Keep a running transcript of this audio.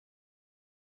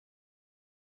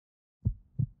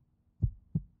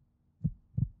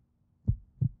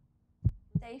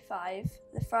Day 5,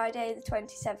 the Friday the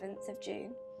 27th of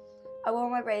June. I wore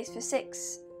my brace for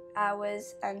 6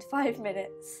 hours and 5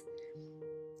 minutes,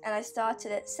 and I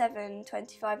started at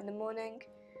 7:25 in the morning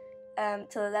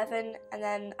till 11, and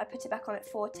then I put it back on at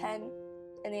 4:10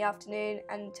 in the afternoon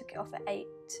and took it off at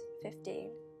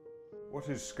 8:15. What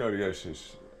is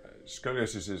scoliosis?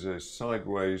 Scoliosis is a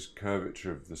sideways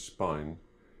curvature of the spine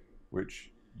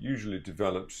which usually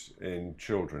develops in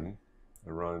children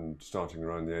starting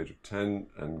around the age of 10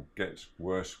 and gets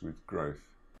worse with growth.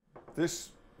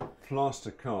 This plaster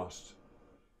cast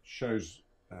shows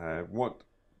what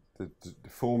the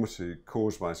deformity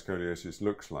caused by scoliosis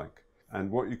looks like,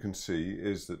 and what you can see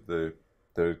is that the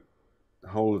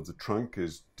whole of the trunk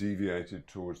is deviated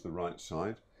towards the right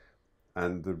side,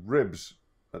 and the ribs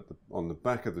on the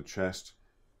back of the chest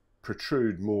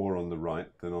protrude more on the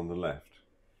right than on the left,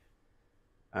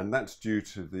 and that's due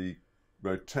to the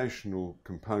rotational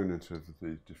component of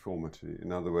the deformity.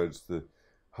 In other words, the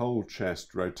whole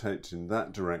chest rotates in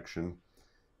that direction,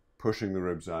 pushing the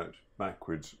ribs out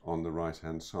backwards on the right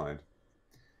hand side.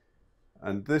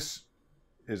 And this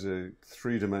is a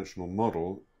three-dimensional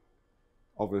model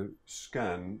of a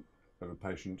scan of a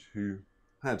patient who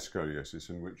had scoliosis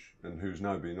and who's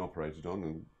now been operated on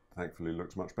and thankfully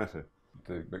looks much better.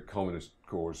 The commonest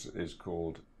cause is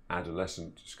called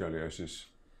adolescent scoliosis,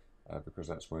 because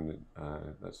that's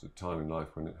the time in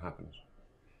life when it happens.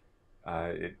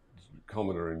 It's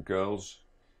commoner in girls.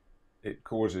 It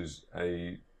causes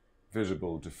a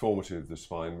visible deformity of the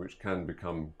spine which can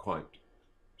become quite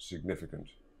significant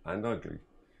and ugly.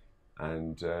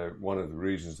 And one of the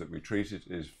reasons that we treat it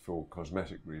is for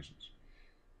cosmetic reasons.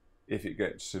 If it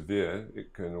gets severe,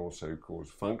 it can also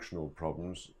cause functional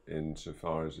problems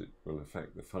insofar as it will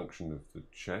affect the function of the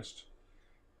chest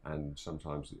and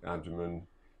sometimes the abdomen,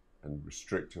 and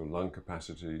restrict your lung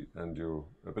capacity and your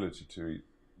ability to eat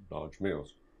large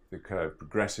meals. The curve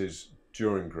progresses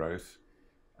during growth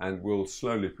and will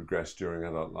slowly progress during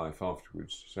adult life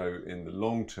afterwards. So in the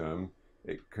long term,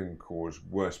 it can cause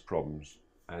worse problems,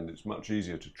 and it's much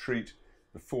easier to treat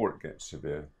before it gets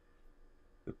severe.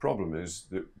 The problem is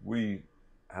that we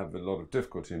have a lot of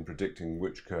difficulty in predicting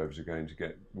which curves are going to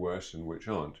get worse and which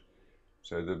aren't.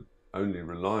 So the only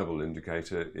reliable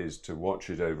indicator is to watch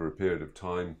it over a period of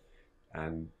time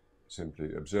and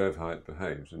simply observe how it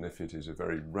behaves. And if it is a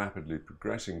very rapidly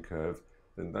progressing curve,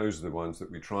 then those are the ones that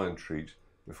we try and treat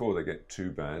before they get too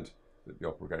bad that the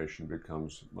operation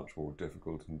becomes much more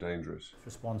difficult and dangerous.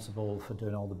 Responsible for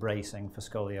doing all the bracing for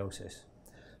scoliosis.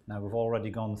 Now, we've already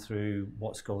gone through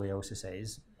what scoliosis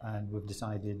is, and we've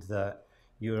decided that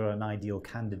you're an ideal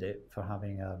candidate for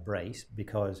having a brace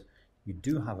because you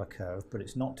do have a curve, but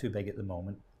it's not too big at the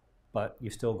moment, but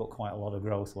you've still got quite a lot of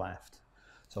growth left.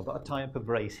 So I've got a type of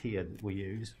brace here that we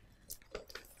use,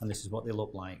 and this is what they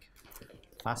look like.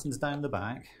 Fastens down the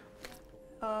back.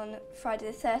 On Friday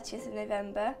the 30th of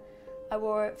November, I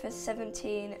wore it for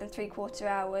 17¾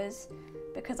 hours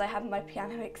because I had my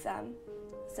piano exam,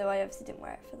 so I obviously didn't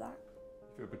wear it for that.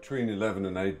 If you're between 11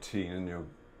 and 18 and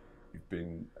you've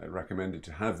been recommended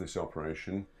to have this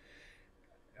operation,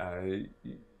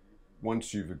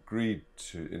 once you've agreed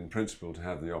in principle to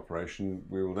have the operation,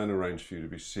 we will then arrange for you to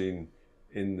be seen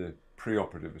in the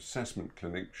pre-operative assessment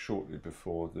clinic shortly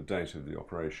before the date of the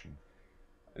operation.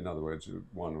 In other words,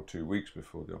 1 or 2 weeks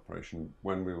before the operation,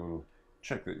 when we will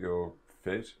check that you're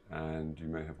fit, and you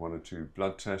may have 1 or 2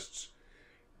 blood tests,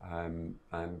 and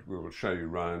we will show you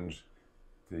around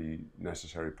the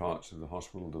necessary parts of the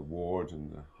hospital, the ward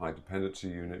and the high dependency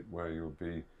unit where you'll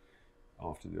be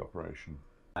after the operation.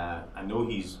 I know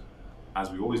he's, as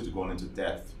we always do, gone into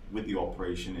depth with the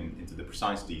operation into the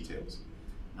precise details.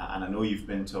 And I know you've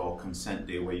been to our consent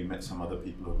day where you met some other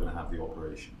people who are going to have the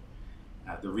operation.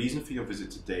 The reason for your visit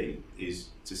today is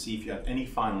to see if you have any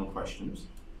final questions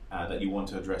that you want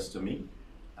to address to me.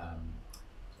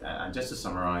 And just to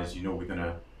summarize, you know we're going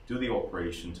to do the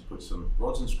operation to put some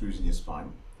rods and screws in your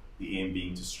spine, the aim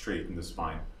being to straighten the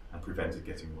spine and prevent it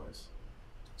getting worse.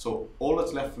 So all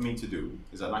that's left for me to do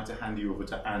is I'd like to hand you over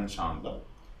to Anne Chandler.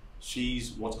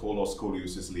 She's what's called our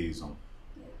scoliosis liaison.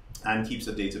 Anne keeps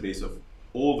a database of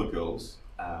all the girls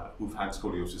who've had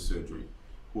scoliosis surgery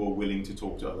who are willing to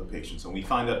talk to other patients. And we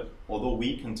find that although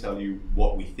we can tell you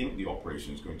what we think the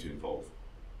operation is going to involve,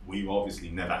 we've obviously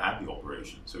never had the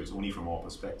operation, so it's only from our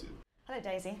perspective. Hello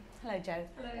Daisy. Hello Joe.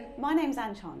 Hello. My name's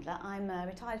Anne Chandler. I'm a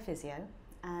retired physio,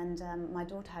 and my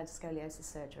daughter had scoliosis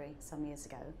surgery some years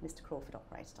ago. Mr. Crawford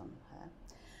operated on her.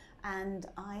 And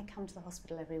I come to the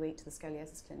hospital every week to the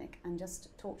scoliosis clinic and just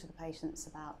talk to the patients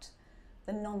about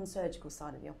the non-surgical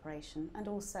side of the operation, and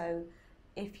also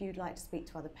if you'd like to speak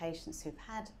to other patients who've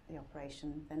had the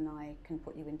operation, then I can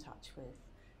put you in touch with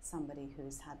somebody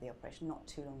who's had the operation not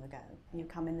too long ago. You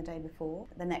come in the day before.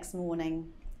 The next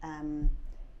morning,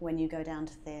 when you go down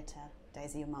to theatre,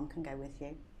 Daisy, your mum, can go with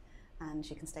you, and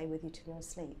she can stay with you till you're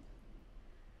asleep.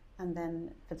 And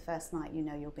then for the first night, you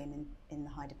know you're being in the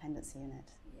high dependency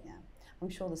unit. Yeah. I'm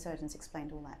sure the surgeons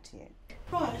explained all that to you.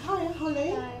 Right, hi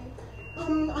Holly. Hi.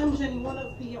 I'm Jenny, one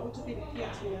of the orthopaedic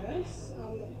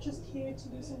pediatrics. Just here to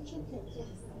do some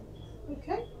check-ins.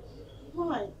 Okay?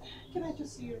 Right, can I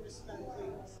just see your wristband,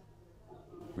 please?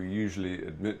 We usually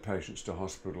admit patients to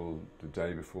hospital the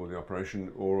day before the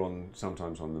operation or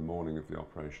sometimes on the morning of the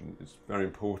operation. It's very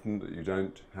important that you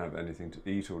don't have anything to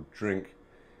eat or drink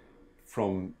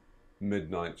from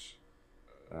midnight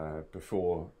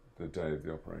before the day of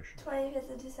the operation.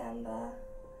 25th of December,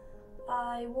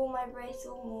 I wore my brace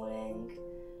all morning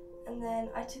and then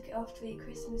I took it off to eat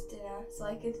Christmas dinner so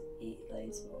I could eat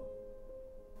loads more.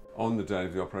 On the day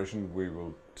of the operation, we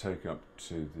will take up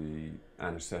to the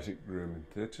anaesthetic room in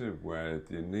theatre where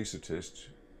the anaesthetist,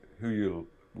 who you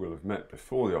will have met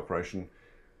before the operation,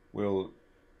 will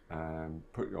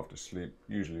put you off to sleep,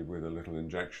 usually with a little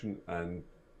injection, and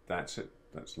that's it.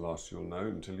 That's the last you'll know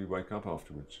until you wake up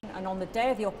afterwards. And on the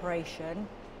day of the operation,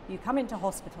 you come into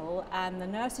hospital and the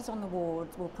nurses on the ward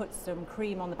will put some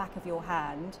cream on the back of your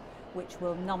hand, which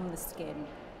will numb the skin.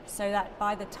 So that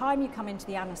by the time you come into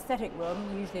the anaesthetic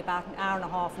room, usually about an hour and a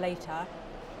half later,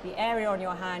 the area on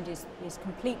your hand is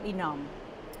completely numb.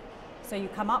 So you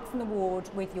come up from the ward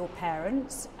with your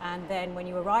parents, and then when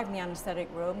you arrive in the anaesthetic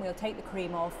room, we'll take the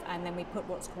cream off and then we put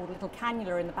what's called a little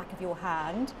cannula in the back of your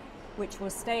hand, which will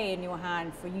stay in your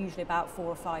hand for usually about 4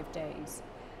 or 5 days.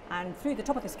 And through the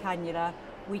top of this cannula,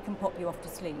 we can pop you off to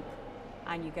sleep.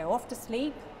 And you go off to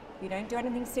sleep, you don't do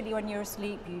anything silly when you're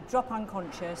asleep, you drop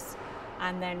unconscious,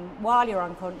 and then while you're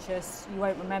unconscious, you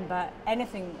won't remember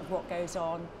anything of what goes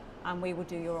on, and we will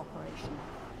do your operation.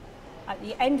 At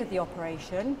the end of the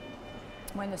operation,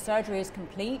 when the surgery is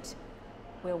complete,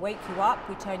 we'll wake you up,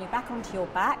 we turn you back onto your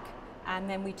back, and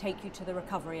then we take you to the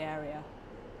recovery area.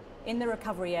 In the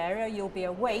recovery area, you'll be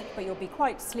awake, but you'll be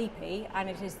quite sleepy, and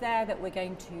it is there that we're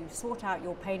going to sort out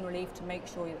your pain relief to make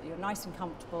sure that you're nice and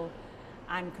comfortable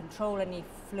and control any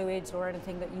fluids or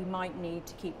anything that you might need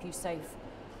to keep you safe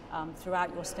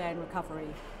throughout your stay in recovery.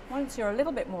 Once you're a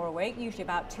little bit more awake, usually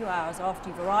about 2 hours after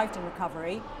you've arrived in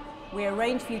recovery, we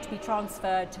arrange for you to be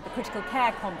transferred to the critical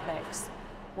care complex,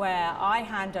 where I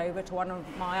hand over to one of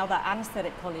my other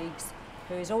anaesthetic colleagues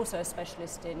who is also a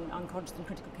specialist in unconscious and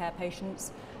critical care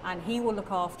patients, and he will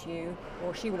look after you,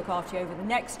 or she will look after you over the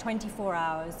next 24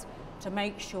 hours to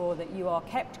make sure that you are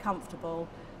kept comfortable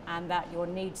and that your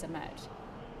needs are met.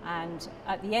 And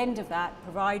at the end of that,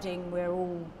 providing we're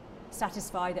all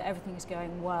satisfied that everything is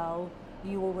going well,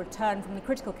 you will return from the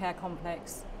critical care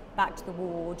complex back to the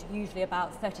ward, usually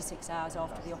about 36 hours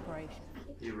after the operation.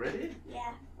 You ready? Yeah.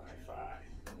 High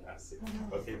five. That's it.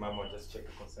 Okay, Mama, just check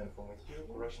the consent form with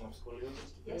you. Correction of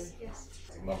scoliosis today? Yes.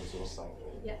 Mom is all signed.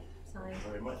 Yeah, signed.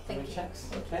 Very much. Thank you. Checks.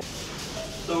 Okay.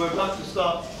 So we're about to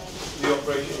start the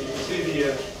operation. You can see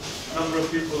the number of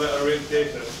people that are in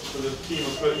theatre, so the team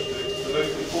approach to it. The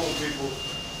most important people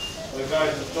are the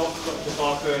guys at the top, Dr.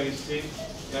 Barker and his team,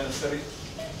 the anaesthetic,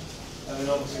 and then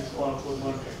obviously the spinal cord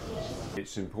monitoring.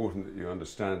 It's important that you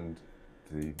understand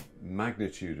the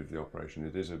magnitude of the operation.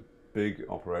 It is a big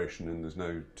operation and there's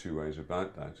no two ways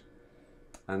about that.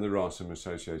 And there are some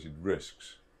associated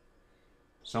risks.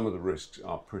 Some of the risks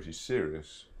are pretty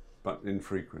serious, but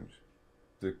infrequent.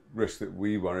 The risk that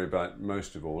we worry about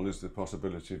most of all is the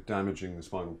possibility of damaging the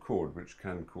spinal cord, which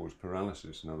can cause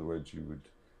paralysis. In other words, you would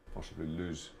possibly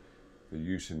lose the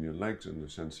use in your legs and the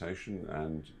sensation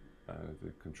and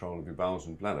the control of your bowels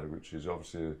and bladder, which is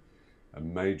obviously a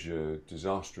major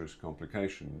disastrous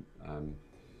complication.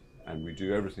 And we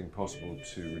do everything possible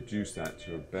to reduce that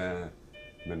to a bare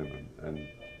minimum. And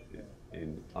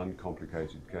in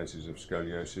uncomplicated cases of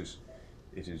scoliosis,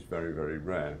 it is very, very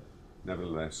rare.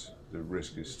 Nevertheless, the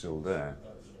risk is still there.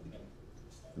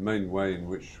 The main way in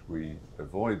which we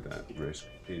avoid that risk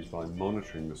is by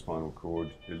monitoring the spinal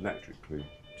cord electrically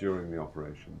during the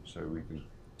operation. So we can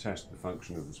test the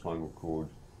function of the spinal cord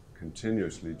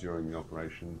continuously during the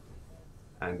operation,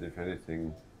 and if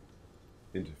anything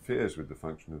interferes with the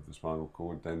function of the spinal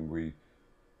cord, then we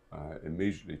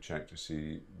immediately check to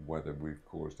see whether we've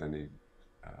caused any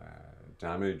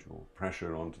damage or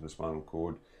pressure onto the spinal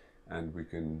cord, and we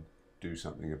can do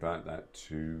something about that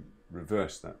to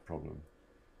reverse that problem.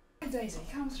 Daisy,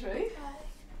 come through. Do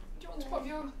you want to pop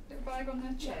your little bag on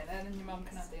the chair there, and then your mum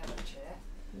can have the other chair?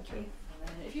 Thank you.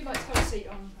 If you'd like to have a seat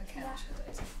on the couch,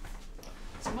 Daisy.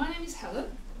 So my name is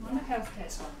Helen. I'm a healthcare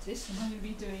scientist and I'm going to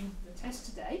be doing the test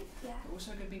today. Yeah. But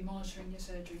also going to be monitoring your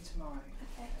surgery tomorrow.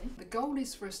 Okay. The goal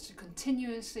is for us to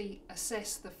continuously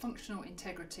assess the functional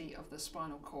integrity of the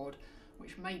spinal cord,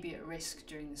 which may be at risk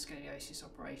during the scoliosis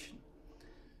operation.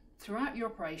 Throughout your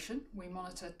operation, we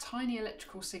monitor tiny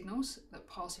electrical signals that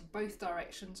pass in both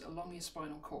directions along your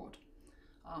spinal cord.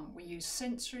 We use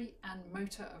sensory and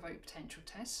motor evoked potential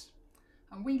tests,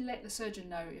 and we let the surgeon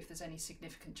know if there's any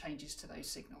significant changes to those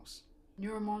signals.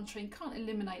 Neuromonitoring can't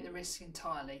eliminate the risk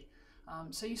entirely,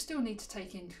 so you still need to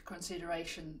take into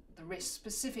consideration the risks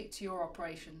specific to your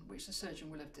operation, which the surgeon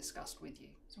will have discussed with you.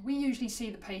 So we usually see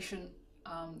the patient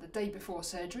the day before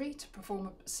surgery to perform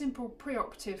a simple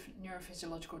preoperative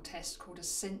neurophysiological test called a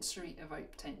sensory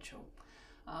evoked potential.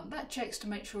 That checks to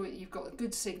make sure that you've got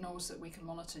good signals that we can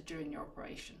monitor during your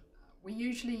operation. We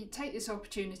usually take this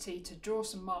opportunity to draw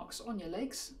some marks on your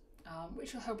legs,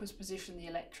 which will help us position the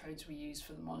electrodes we use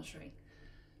for the monitoring.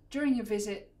 During your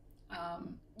visit,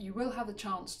 you will have the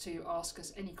chance to ask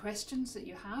us any questions that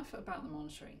you have about the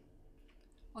monitoring.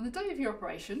 On the day of your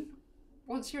operation,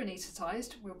 once you're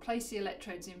anaesthetised, we'll place the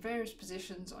electrodes in various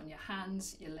positions on your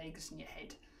hands, your legs and your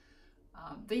head.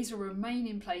 These will remain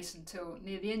in place until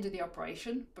near the end of the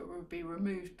operation, but will be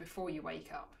removed before you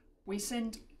wake up. We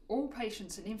send all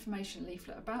patients an information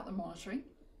leaflet about the monitoring,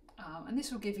 and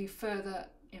this will give you further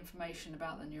information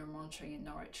about the neuromonitoring in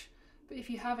Norwich. But if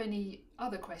you have any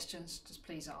other questions, just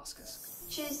please ask us.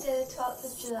 Tuesday the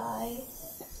 12th of July,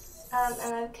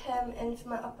 and I've come in for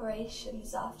my operation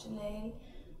this afternoon.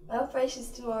 My operation's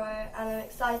tomorrow and I'm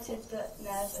excited but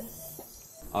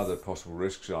nervous. Other possible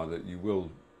risks are that you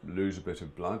will lose a bit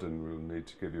of blood and we'll need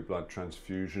to give you a blood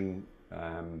transfusion,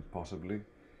 possibly.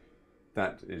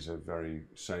 That is a very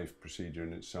safe procedure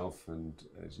in itself and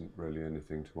isn't really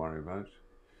anything to worry about.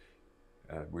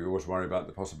 We always worry about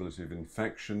the possibility of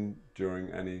infection during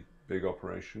any big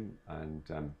operation, and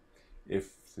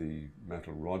if the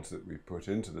metal rods that we put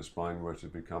into the spine were to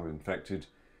become infected,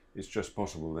 it's just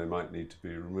possible they might need to be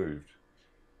removed.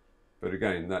 But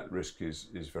again, that risk is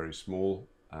very small,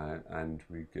 and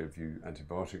we give you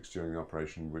antibiotics during the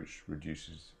operation, which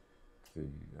reduces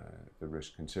the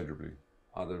risk considerably.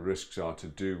 Other risks are to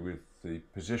do with the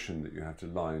position that you have to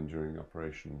lie in during the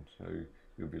operation. So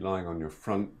you'll be lying on your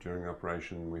front during the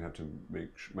operation. We have to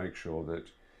make sure that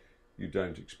you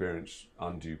don't experience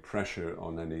undue pressure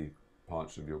on any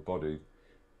parts of your body,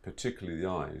 particularly the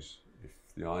eyes. If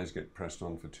the eyes get pressed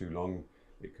on for too long,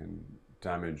 it can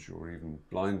damage or even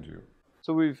blind you.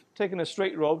 So we've taken a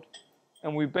straight rod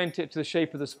and we've bent it to the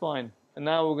shape of the spine. And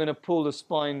now we're going to pull the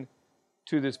spine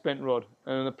to this bent rod.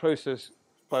 And in the process,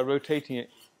 by rotating it,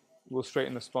 we'll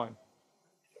straighten the spine.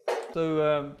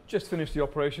 So just finished the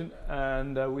operation,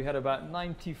 and we had about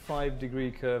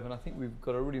 95-degree curve, and I think we've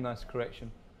got a really nice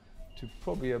correction to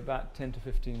probably about 10 to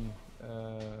 15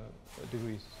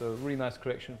 degrees. So really nice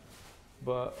correction.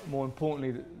 But more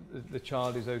importantly, the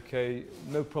child is okay,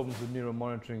 no problems with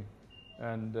neuromonitoring,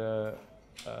 and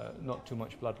not too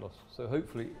much blood loss. So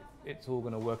hopefully it's all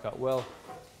going to work out well.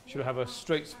 Should have a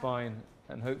straight spine,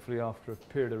 and hopefully after a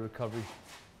period of recovery,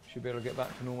 should be able to get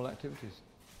back to normal activities.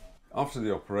 After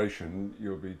the operation,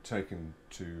 you'll be taken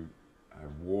to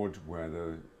a ward where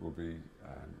there will be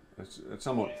a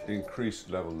somewhat increased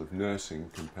level of nursing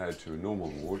compared to a normal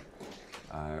ward,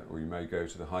 or you may go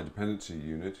to the high dependency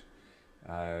unit,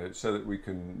 so that we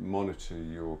can monitor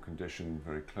your condition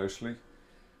very closely.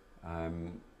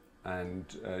 And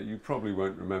you probably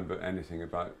won't remember anything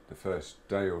about the first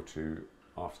day or two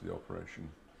after the operation,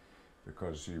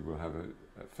 because you will have a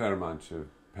fair amount of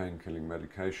pain-killing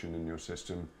medication in your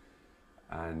system,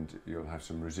 and you'll have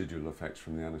some residual effects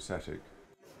from the anaesthetic.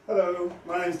 Hello,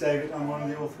 my name's David. I'm one of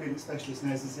the orthopaedic specialist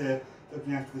nurses here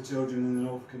looking after the children in the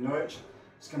Norfolk and Norwich.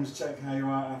 Just come to check how you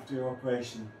are after your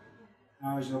operation.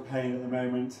 How is your pain at the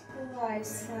moment? Right,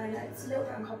 so it's a little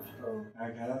bit uncomfortable.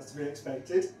 Okay, that's to be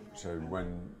expected. So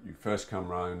when you first come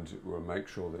round, we'll make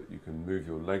sure that you can move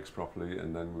your legs properly,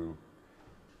 and then we'll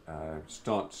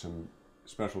start some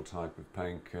special type of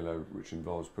painkiller which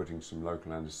involves putting some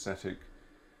local anaesthetic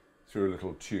through a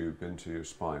little tube into your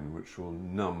spine, which will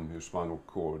numb your spinal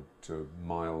cord to a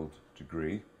mild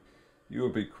degree. You will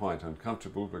be quite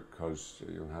uncomfortable because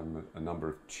you'll have a number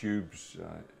of tubes,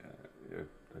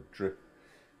 a drip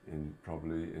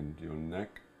probably into your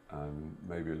neck,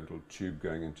 maybe a little tube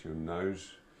going into your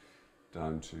nose,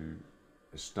 down to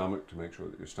the stomach to make sure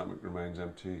that your stomach remains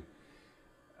empty,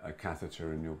 a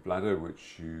catheter in your bladder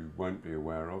which you won't be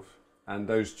aware of. And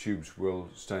those tubes will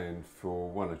stay in for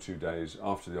 1 or 2 days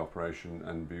after the operation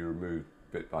and be removed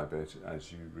bit by bit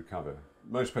as you recover.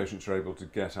 Most patients are able to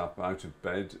get up out of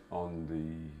bed on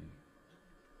the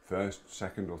first,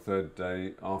 second or third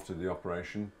day after the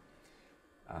operation,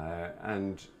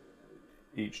 and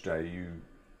each day you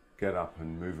get up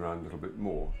and move around a little bit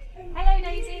more. Hello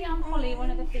Daisy, I'm Holly, one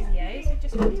of the physios. We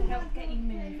just want to help get you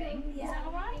moving. Yeah. Is that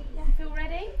alright? Yeah. You feel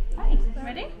ready? Right.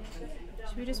 Ready?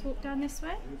 Should we just walk down this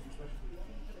way?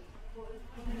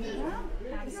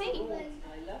 Have a seat.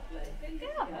 Good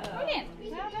girl. Brilliant.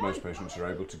 Well done. Most patients are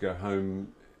able to go home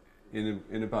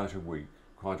in about a week.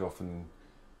 Quite often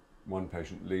one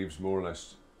patient leaves more or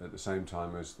less at the same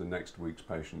time as the next week's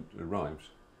patient arrives.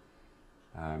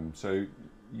 So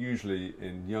usually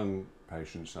in young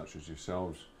patients such as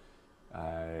yourselves,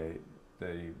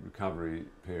 the recovery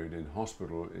period in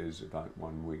hospital is about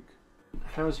 1 week.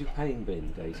 How's your pain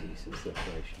been, Daisy, since the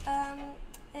operation?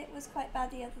 It was quite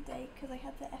bad the other day because I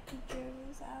had the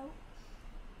epidurals out,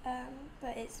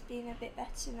 but it's been a bit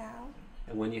better now.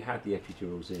 And when you had the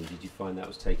epidurals in, did you find that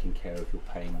was taking care of your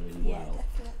pain really well? Yeah,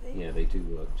 definitely. Yeah, they do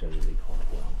work generally quite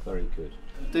well. Very good.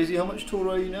 Daisy, how much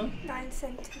taller are you now? 9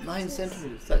 centimetres. 9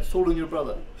 centimetres. That's taller than your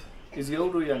brother. Is he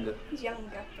older or younger? He's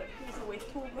younger, but he's always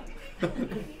taller.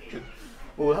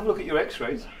 Well, we'll have a look at your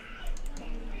x-rays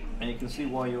and you can see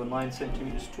why you're 9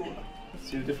 centimetres taller.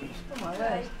 See the difference? Oh my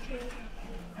word.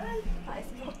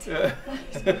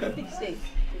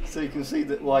 So you can see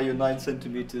that why you're 9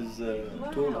 centimetres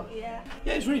taller. Yeah.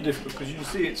 Yeah, it's really difficult because you can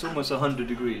see it's almost 100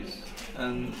 degrees,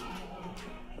 and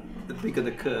the bigger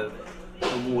the curve,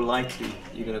 the more likely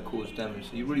you're going to cause damage.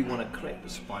 So you really want to correct the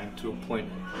spine to a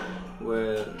point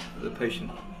where the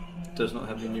patient does not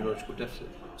have any neurological deficit.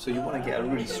 So you want to get a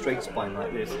really straight spine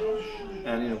like this,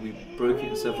 and you know, we broke it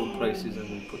in several places and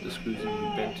we put the screws in,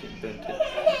 we bent it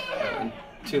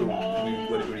until we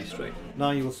got it really straight.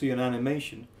 Now you'll see an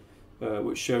animation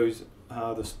which shows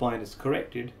how the spine is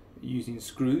corrected using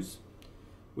screws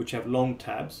which have long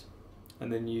tabs,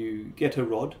 and then you get a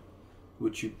rod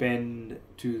which you bend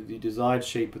to the desired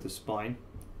shape of the spine,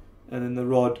 and then the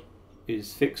rod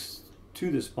is fixed to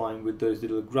the spine with those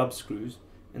little grub screws,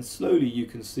 and slowly you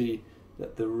can see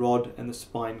that the rod and the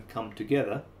spine come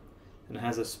together, and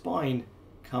as the spine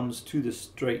comes to the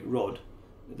straight rod,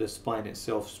 the spine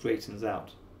itself straightens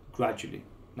out gradually.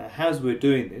 Now, as we're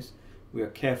doing this, we are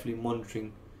carefully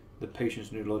monitoring the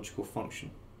patient's neurological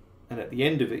function, and at the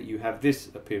end of it you have this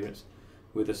appearance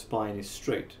where the spine is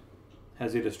straight,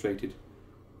 as illustrated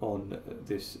on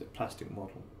this plastic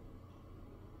model.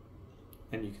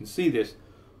 And you can see this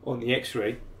on the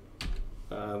x-ray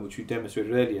which we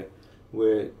demonstrated earlier,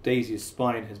 where Daisy's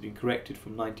spine has been corrected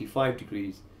from 95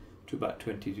 degrees to about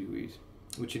 20 degrees,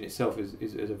 which in itself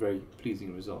is a very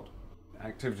pleasing result.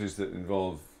 Activities that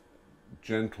involve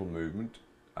gentle movement,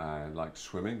 like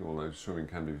swimming, although swimming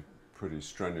can be pretty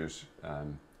strenuous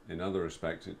in other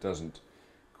respects, it doesn't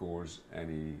cause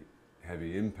any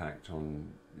heavy impact on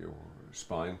your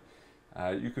spine.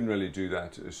 You can really do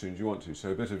that as soon as you want to.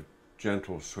 So a bit of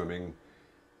gentle swimming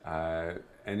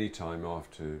any time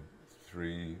after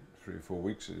 3 or 4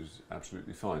 weeks is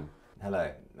absolutely fine.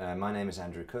 Hello, my name is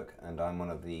Andrew Cook and I'm one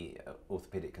of the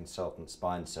orthopaedic consultant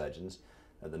spine surgeons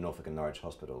at the Norfolk and Norwich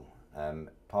Hospital.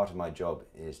 Part of my job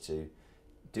is to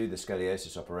do the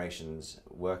scoliosis operations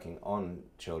working on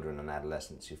children and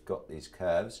adolescents who've got these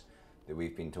curves that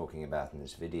we've been talking about in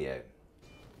this video.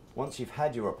 Once you've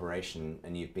had your operation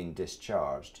and you've been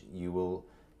discharged, you will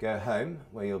go home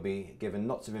where you'll be given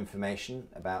lots of information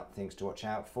about things to watch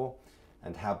out for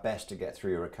and how best to get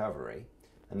through your recovery.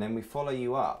 And then we follow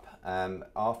you up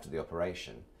after the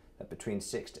operation at between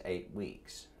 6 to 8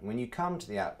 weeks. And when you come to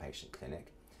the outpatient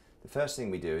clinic, the first thing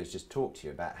we do is just talk to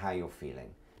you about how you're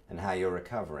feeling and how you're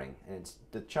recovering. And it's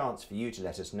the chance for you to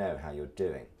let us know how you're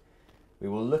doing. We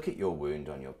will look at your wound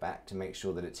on your back to make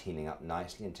sure that it's healing up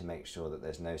nicely and to make sure that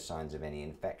there's no signs of any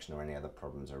infection or any other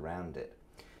problems around it.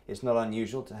 It's not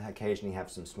unusual to occasionally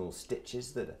have some small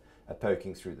stitches that are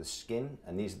poking through the skin,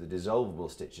 and these are the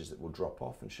dissolvable stitches that will drop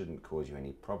off and shouldn't cause you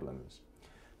any problems.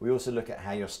 We also look at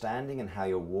how you're standing and how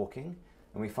you're walking,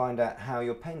 and we find out how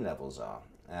your pain levels are.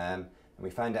 And we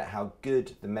find out how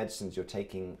good the medicines you're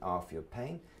taking are for your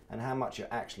pain and how much you're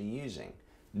actually using.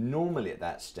 Normally at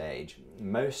that stage,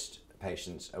 most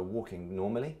patients are walking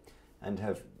normally and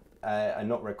are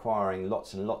not requiring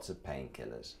lots and lots of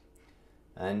painkillers.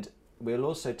 And we'll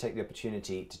also take the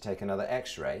opportunity to take another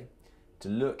x-ray to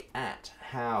look at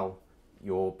how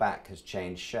your back has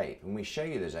changed shape. And we show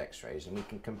you those x-rays and we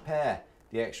can compare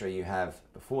the x-ray you have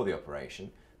before the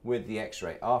operation with the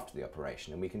x-ray after the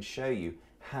operation, and we can show you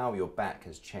how your back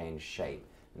has changed shape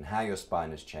and how your spine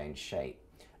has changed shape.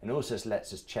 And also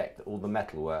lets us check that all the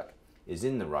metalwork is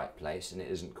in the right place and it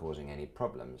isn't causing any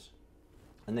problems.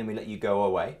 And then we let you go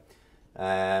away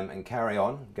and carry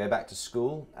on, go back to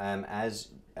school as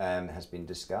has been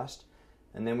discussed,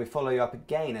 and then we follow you up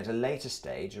again at a later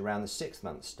stage, around the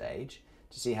 6-month stage,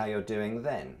 to see how you're doing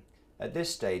then. At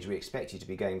this stage we expect you to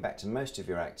be going back to most of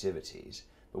your activities,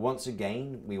 but once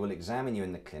again we will examine you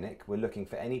in the clinic. We're looking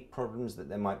for any problems that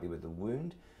there might be with the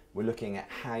wound. We're looking at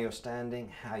how you're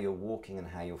standing, how you're walking and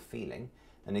how you're feeling,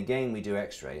 and again we do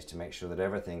x-rays to make sure that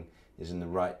everything is in the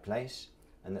right place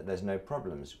and that there's no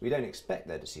problems. We don't expect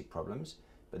there to see problems,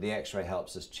 but the x-ray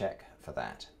helps us check for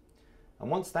that.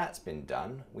 And once that's been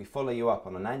done, we follow you up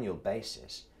on an annual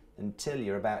basis until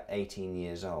you're about 18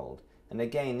 years old. And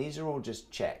again, these are all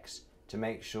just checks to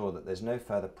make sure that there's no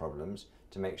further problems,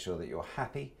 to make sure that you're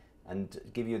happy, and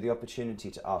give you the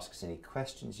opportunity to ask us any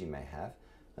questions you may have.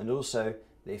 And also,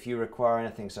 that if you require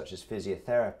anything such as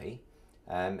physiotherapy,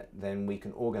 then we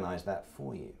can organise that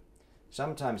for you.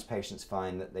 Sometimes patients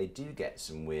find that they do get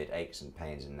some weird aches and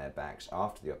pains in their backs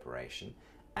after the operation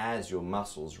as your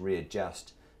muscles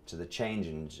readjust to the change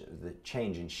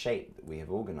in shape that we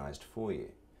have organised for you.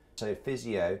 So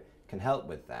physio can help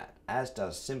with that, as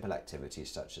does simple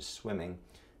activities such as swimming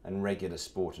and regular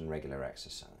sport and regular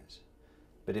exercise.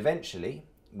 But eventually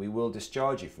we will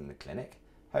discharge you from the clinic,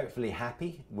 hopefully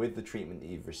happy with the treatment that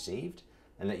you've received,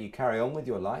 and let you carry on with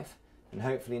your life and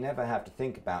hopefully never have to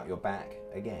think about your back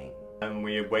again. And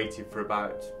we waited for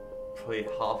about probably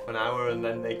half an hour, and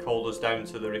then they called us down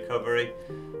to the recovery.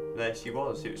 There she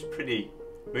was. It was pretty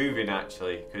moving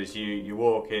actually, because you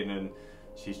walk in and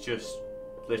she's just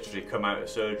literally come out of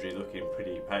surgery looking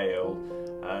pretty pale,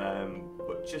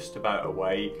 but just about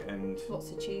awake, and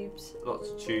lots of tubes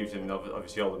and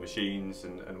obviously all the machines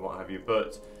and what have you.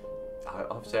 But I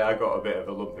have to say I got a bit of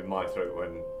a lump in my throat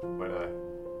when I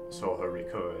saw her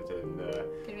recovered. And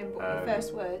can you remember what your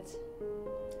first words?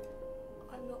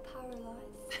 I'm not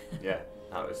paralysed. Yeah,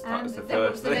 that was the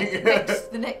first thing.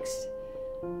 The next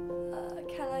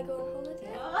can I go on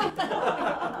holiday?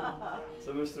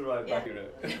 So Mr. Right back in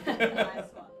it. Nice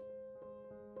one.